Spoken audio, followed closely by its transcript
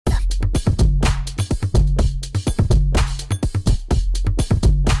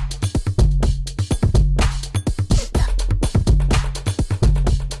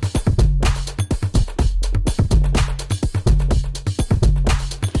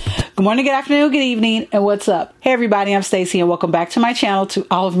Good morning, good afternoon, good evening, and what's up? Hey everybody, I'm Stacy and welcome back to my channel. To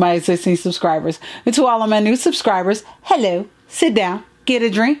all of my existing subscribers and to all of my new subscribers, hello, sit down, get a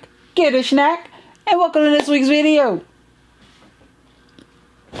drink, get a snack, and welcome to this week's video.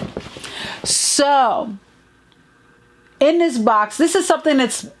 So, in this box, this is something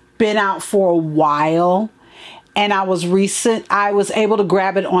that's been out for a while. And I was able to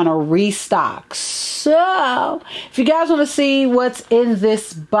grab it on a restock. So, if you guys want to see what's in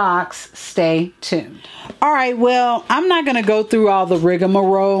this box, stay tuned. All right, well, I'm not going to go through all the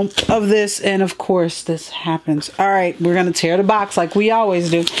rigmarole of this. And of course, this happens. All right, we're going to tear the box like we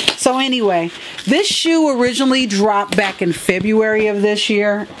always do. So anyway, this shoe originally dropped back in February of this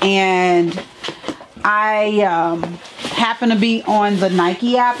year. And I happened to be on the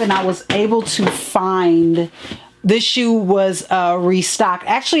Nike app and I was able to find this shoe was restocked.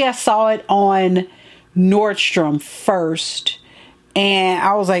 Actually, I saw it on Nordstrom first and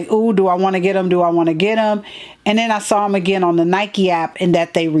I was like, ooh, do I want to get them? Do I want to get them? And then I saw them again on the Nike app and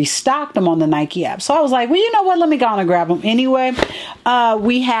that they restocked them on the Nike app. So I was like, well, you know what? Let me go on and grab them. Anyway,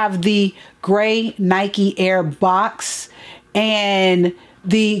 we have the gray Nike Air box and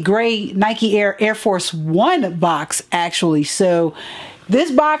the gray Nike Air Force One box, actually. So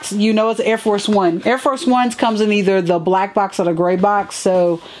this box, you know, it's Air Force One. Air Force Ones comes in either the black box or the gray box.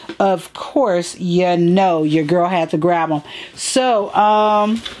 So, of course, you know your girl had to grab them. So,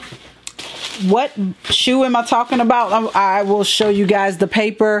 what shoe am I talking about? I will show you guys the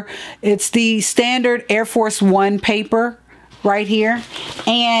paper. It's the standard Air Force One paper right here.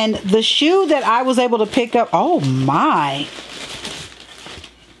 And the shoe that I was able to pick up, oh my.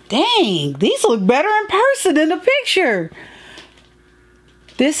 Dang, these look better in person than the picture.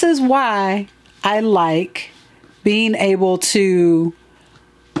 This is why I like being able to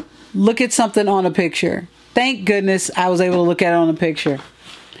look at something on a picture. Thank goodness I was able to look at it on a picture.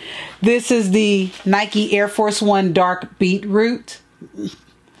 This is the Nike Air Force One Dark Beetroot.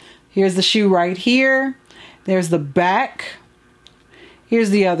 Here's the shoe right here. There's the back.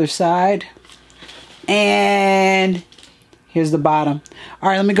 Here's the other side. And here's the bottom. All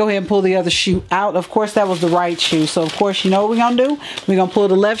right, let me go ahead and pull the other shoe out. Of course, that was the right shoe. So, of course, you know what we're going to do? We're going to pull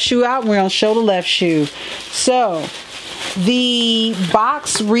the left shoe out and we're going to show the left shoe. So, the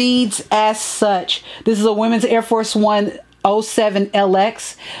box reads as such. This is a women's Air Force One 07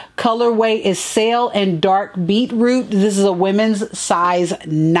 LX. Colorway is Sail and Dark Beetroot. This is a women's size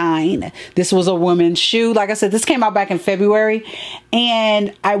 9. This was a women's shoe. Like I said, this came out back in February.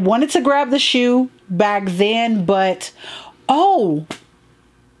 And I wanted to grab the shoe back then, but oh,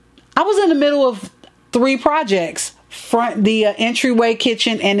 I was in the middle of 3 projects. The entryway,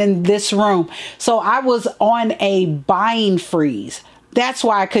 kitchen, and in this room. So I was on a buying freeze. That's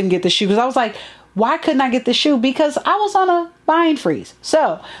why I couldn't get the shoe. Because I was like, why couldn't I get the shoe? Because I was on a buying freeze.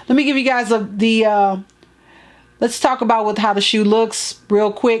 So let me give you guys let's talk about how the shoe looks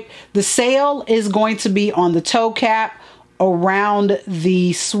real quick. The sail is going to be on the toe cap, around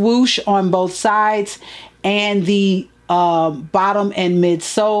the swoosh on both sides, and the bottom and mid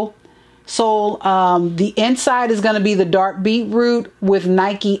sole. The inside is going to be the dark beetroot with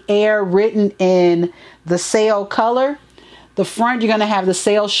Nike Air written in the sail color. The front, you're going to have the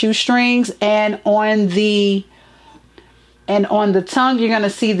sail shoestrings, and on the tongue, you're going to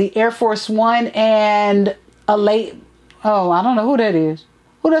see the Air Force One and a late. Oh, I don't know who that is.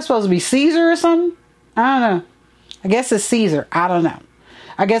 Who that's supposed to be? Caesar or something? I don't know. I guess it's Caesar. I don't know.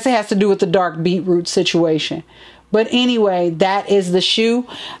 I guess it has to do with the dark beetroot situation. But anyway, that is the shoe.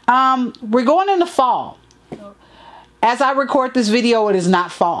 We're going into fall. As I record this video, it is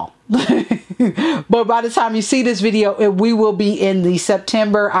not fall. But by the time you see this video, we will be in the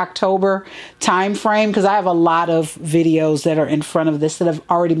September, October time frame. Because I have a lot of videos that are in front of this that have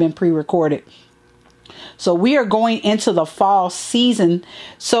already been pre-recorded. So we are going into the fall season.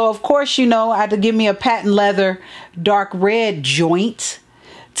 So of course, you know, I had to give me a patent leather dark red joint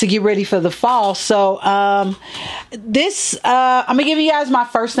to get ready for the fall. So I'm gonna give you guys my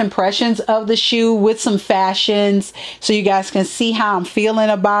first impressions of the shoe with some fashions so you guys can see how I'm feeling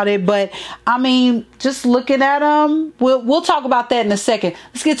about it. But I mean, just looking at them, we'll talk about that in a second.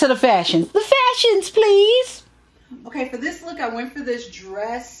 Let's get to the fashions. The fashions, please. Okay, for this look, I went for this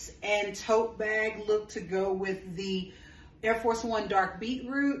dress and tote bag look to go with the Air Force One Dark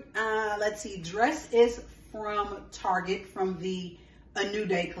Beetroot. Let's see, dress is from Target, from the A New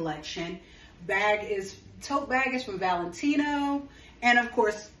Day collection. Tote bag is from Valentino. And of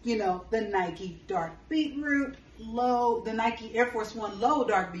course, you know, the Nike Dark Beetroot the Nike Air Force One Low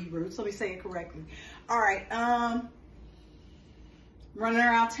Dark Beetroot. So let me say it correctly. All right, running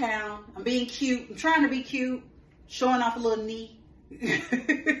around town. I'm being cute. I'm trying to be cute. Showing off a little knee.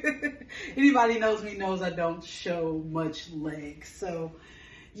 Anybody knows me knows I don't show much legs. So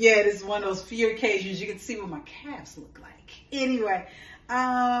yeah, this is one of those few occasions you can see what my calves look like. Anyway,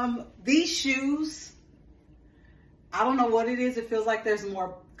 these shoes, I don't know what it is. It feels like there's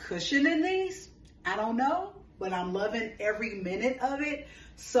more cushion in these. I don't know, but I'm loving every minute of it.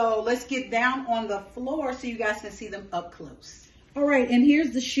 So let's get down on the floor so you guys can see them up close. All right, and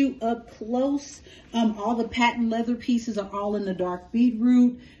here's the shoe up close. All the patent leather pieces are all in the dark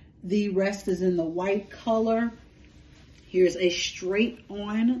beetroot. The rest is in the white color. Here's a straight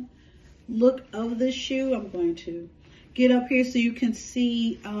on look of the shoe. I'm going to get up here so you can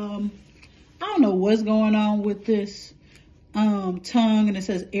see, I don't know what's going on with this tongue, and it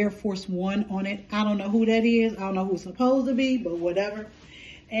says Air Force One on it. I don't know who that is. I don't know who it's supposed to be, but whatever.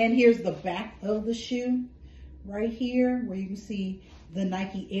 And here's the back of the shoe right here, where you can see the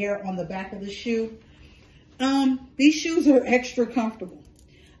Nike Air on the back of the shoe. These shoes are extra comfortable.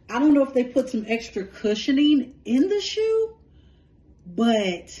 I don't know if they put some extra cushioning in the shoe,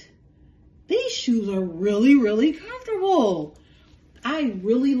 but these shoes are really, really comfortable. I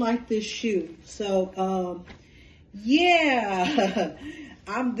really like this shoe. So, yeah,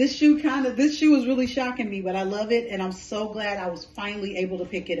 this shoe is really shocking me, but I love it. And I'm so glad I was finally able to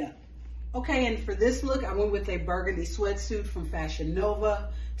pick it up. Okay, and for this look, I went with a burgundy sweatsuit from Fashion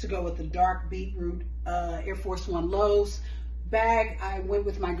Nova to go with the dark beetroot Air Force One lows. Bag, I went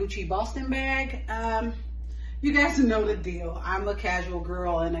with my Gucci Boston bag. You guys know the deal. I'm a casual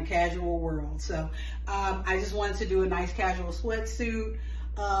girl in a casual world. So I just wanted to do a nice casual sweatsuit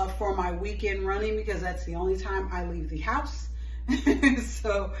for my weekend running because that's the only time I leave the house.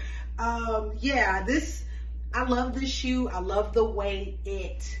 So yeah, I love this shoe. I love the way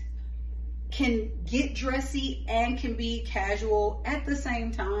it can get dressy and can be casual at the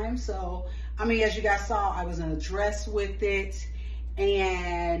same time. So, I mean, as you guys saw, I was in a dress with it,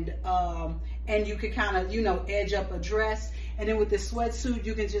 and you could kind of, you know, edge up a dress. And then with this sweatsuit,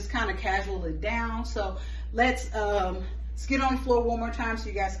 you can just kind of casual it down. So let's get on the floor one more time so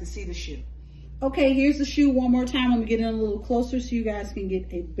you guys can see the shoe. Okay, here's the shoe one more time. I'm gonna get in a little closer so you guys can get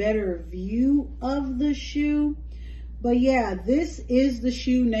a better view of the shoe. But yeah, this is the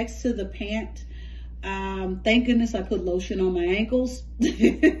shoe next to the pant. Thank goodness I put lotion on my ankles.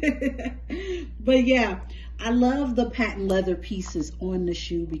 But yeah, I love the patent leather pieces on the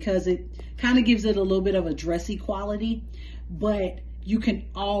shoe because it kind of gives it a little bit of a dressy quality. But you can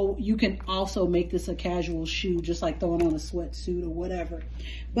also make this a casual shoe, just like throwing on a sweatsuit or whatever.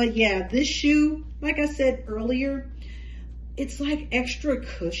 But yeah, this shoe, like I said earlier, it's like extra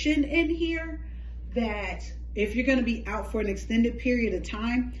cushion in here that if you're going to be out for an extended period of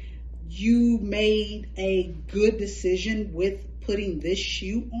time, you made a good decision with putting this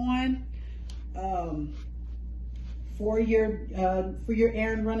shoe on for your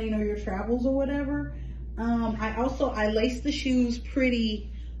errand running or your travels or whatever. I laced the shoes pretty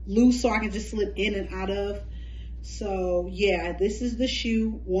loose so I can just slip in and out of. So yeah, this is the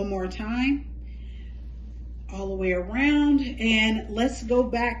shoe one more time, all the way around. And let's go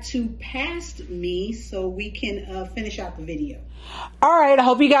back to past me so we can finish out the video. All right, I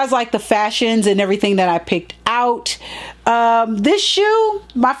hope you guys like the fashions and everything that I picked out. This shoe,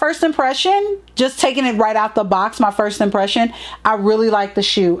 my first impression, just taking it right out the box, my first impression, I really like the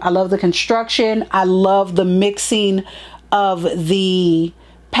shoe. I love the construction. I love the mixing of the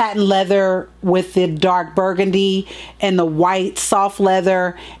patent leather with the dark burgundy and the white soft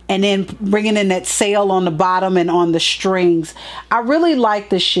leather, and then bringing in that sail on the bottom and on the strings. I really like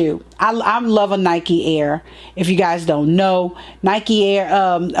the shoe. I love a Nike Air. If you guys don't know, Nike Air,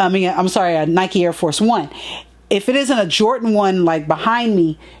 a Nike Air Force One. If it isn't a Jordan one like behind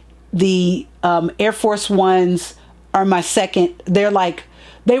me, the Air Force Ones are my second.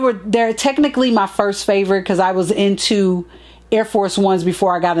 They're technically my first favorite because I was into Air Force Ones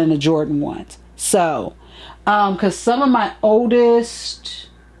before I got into Jordan ones. So, because some of my oldest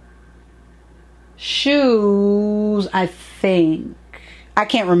shoes, I think, I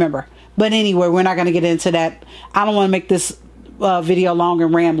can't remember. But anyway, we're not going to get into that. I don't want to make this video long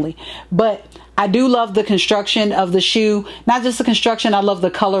and rambly. But I do love the construction of the shoe. Not just the construction, I love the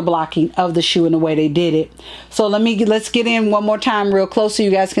color blocking of the shoe and the way they did it. So let's get in one more time real close so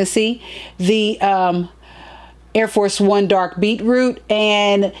you guys can see the Air Force One dark beetroot,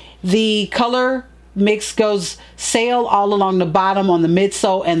 and the color mix goes sail all along the bottom on the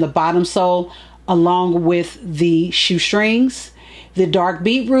midsole and the bottom sole along with the shoestrings. The dark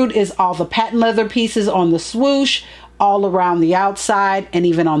beetroot is all the patent leather pieces on the swoosh, all around the outside and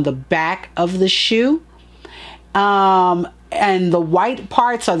even on the back of the shoe. And the white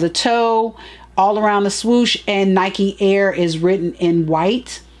parts are the toe, all around the swoosh, and Nike Air is written in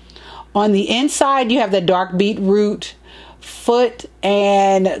white On the inside, you have the dark beetroot foot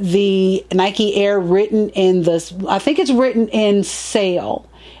and the Nike Air written in the, I think it's written in sail,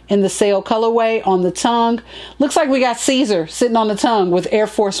 in the sail colorway on the tongue. Looks like we got Caesar sitting on the tongue with Air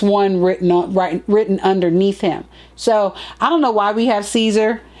Force One written underneath him. So I don't know why we have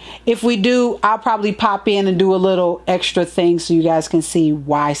Caesar. If we do, I'll probably pop in and do a little extra thing so you guys can see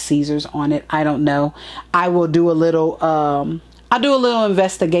why Caesar's on it. I don't know. I will do a little I'll do a little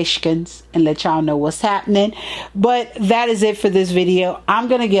investigations and let y'all know what's happening. But that is it for this video. I'm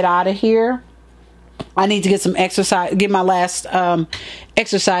gonna get out of here. I need to get some exercise, get my last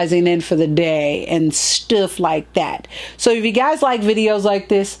exercising in for the day and stuff like that. So if you guys like videos like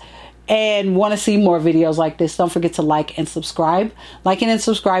this and want to see more videos like this, don't forget to like and subscribe. Liking and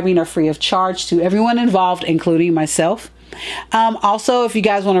subscribing are free of charge to everyone involved, including myself. Also, if you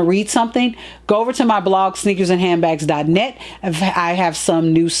guys want to read something, go over to my blog, sneakersandhandbags.net. I have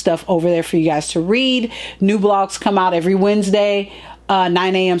some new stuff over there for you guys to read. New blogs come out every Wednesday, 9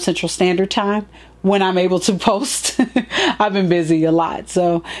 a.m. Central Standard Time, when I'm able to post. I've been busy a lot.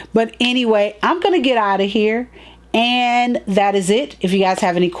 So, but anyway, I'm going to get out of here. And that is it. If you guys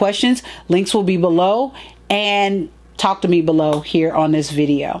have any questions, links will be below. And talk to me below here on this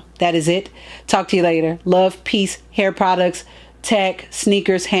video. That is it. Talk to you later. Love, peace, hair products, tech,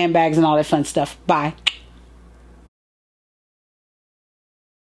 sneakers, handbags, and all that fun stuff. Bye.